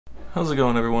How's it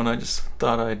going, everyone? I just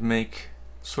thought I'd make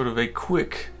sort of a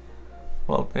quick,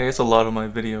 well, I guess a lot of my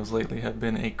videos lately have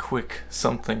been a quick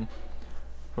something.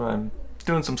 But I'm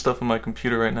doing some stuff on my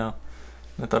computer right now,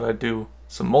 and I thought I'd do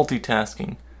some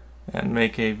multitasking and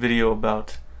make a video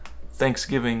about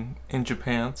Thanksgiving in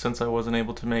Japan, since I wasn't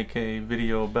able to make a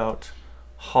video about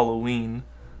Halloween.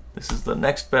 This is the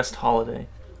next best holiday.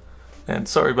 And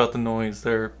sorry about the noise,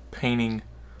 they're painting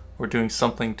or doing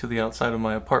something to the outside of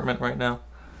my apartment right now.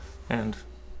 And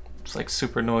it's like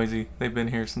super noisy. They've been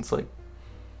here since like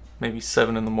maybe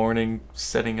 7 in the morning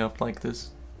setting up like this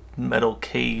metal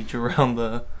cage around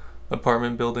the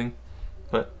apartment building.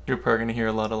 But you're probably gonna hear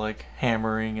a lot of like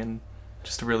hammering and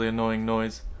just a really annoying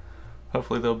noise.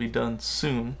 Hopefully they'll be done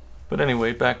soon. But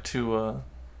anyway, back to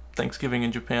Thanksgiving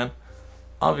in Japan.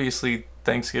 Obviously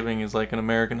Thanksgiving is like an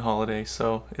American holiday,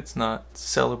 so it's not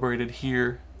celebrated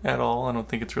here at all. I don't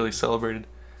think it's really celebrated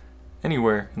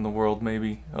anywhere in the world,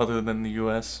 maybe, other than the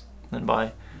US, and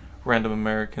by random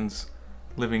Americans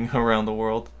living around the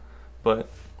world. But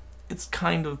it's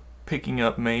kind of picking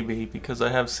up, maybe, because I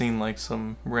have seen like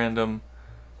some random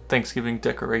Thanksgiving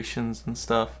decorations and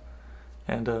stuff,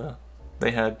 and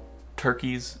they had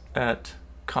turkeys at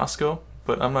Costco,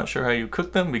 but I'm not sure how you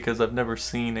cook them because I've never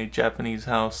seen a Japanese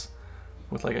house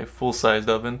with like a full-sized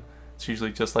oven. It's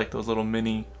usually just like those little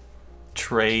mini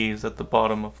trays at the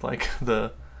bottom of like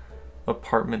the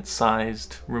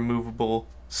apartment-sized removable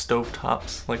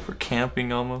stovetops, like for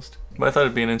camping almost. But I thought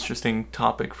it'd be an interesting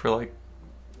topic for like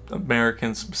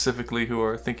Americans specifically who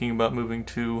are thinking about moving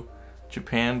to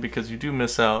Japan, because you do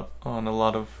miss out on a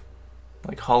lot of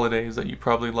like holidays that you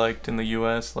probably liked in the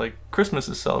US. Like Christmas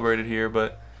is celebrated here,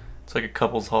 but it's like a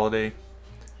couple's holiday,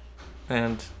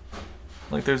 and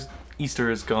like there's Easter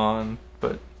is gone,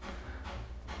 but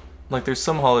like there's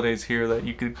some holidays here that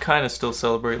you could kind of still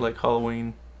celebrate, like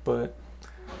Halloween, but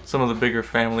some of the bigger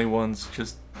family ones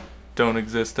just don't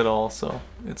exist at all, so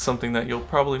it's something that you'll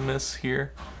probably miss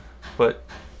here. But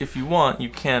if you want, you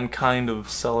can kind of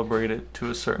celebrate it to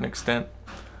a certain extent.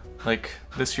 Like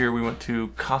this year we went to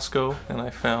Costco and I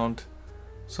found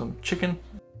some chicken.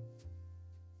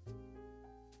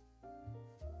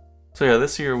 So yeah,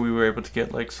 this year we were able to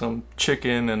get like some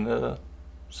chicken and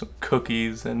some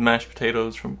cookies and mashed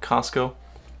potatoes from Costco.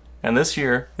 And this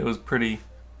year it was pretty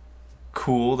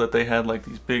cool that they had like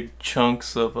these big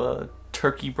chunks of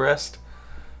turkey breast.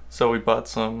 So we bought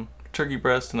some turkey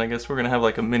breast, and I guess we're gonna have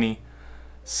like a mini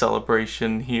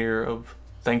celebration here of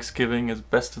Thanksgiving as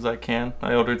best as I can.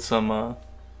 I ordered some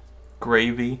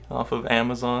gravy off of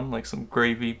Amazon, like some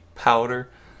gravy powder.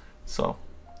 So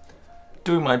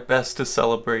doing my best to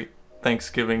celebrate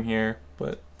Thanksgiving here,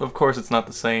 but of course it's not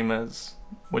the same as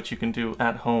what you can do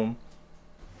at home.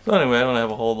 So anyway, I don't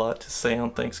have a whole lot to say on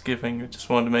Thanksgiving. I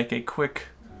just wanted to make a quick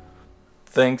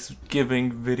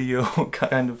Thanksgiving video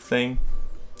kind of thing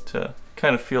to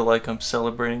kind of feel like I'm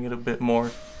celebrating it a bit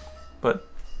more. But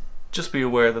just be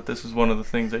aware that this is one of the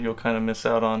things that you'll kind of miss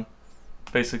out on.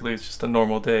 Basically, it's just a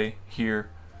normal day here.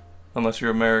 Unless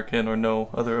you're American or know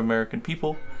other American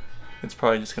people, it's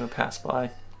probably just going to pass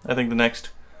by. I think the next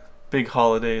big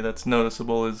holiday that's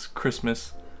noticeable is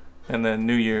Christmas and then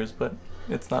New Year's, but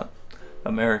it's not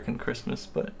American Christmas.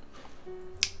 But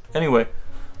anyway,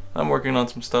 I'm working on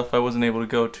some stuff. I wasn't able to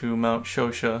go to Mount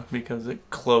Shosha because it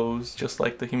closed, just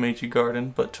like the Himeji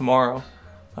Garden, but tomorrow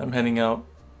I'm heading out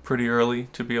pretty early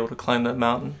to be able to climb that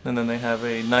mountain, and then they have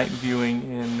a night viewing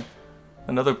in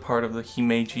another part of the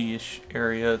Himeji-ish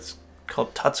area. It's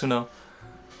called Tatsuno.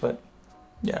 But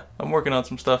yeah, I'm working on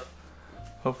some stuff.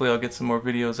 Hopefully I'll get some more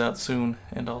videos out soon,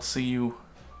 and I'll see you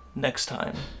next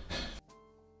time.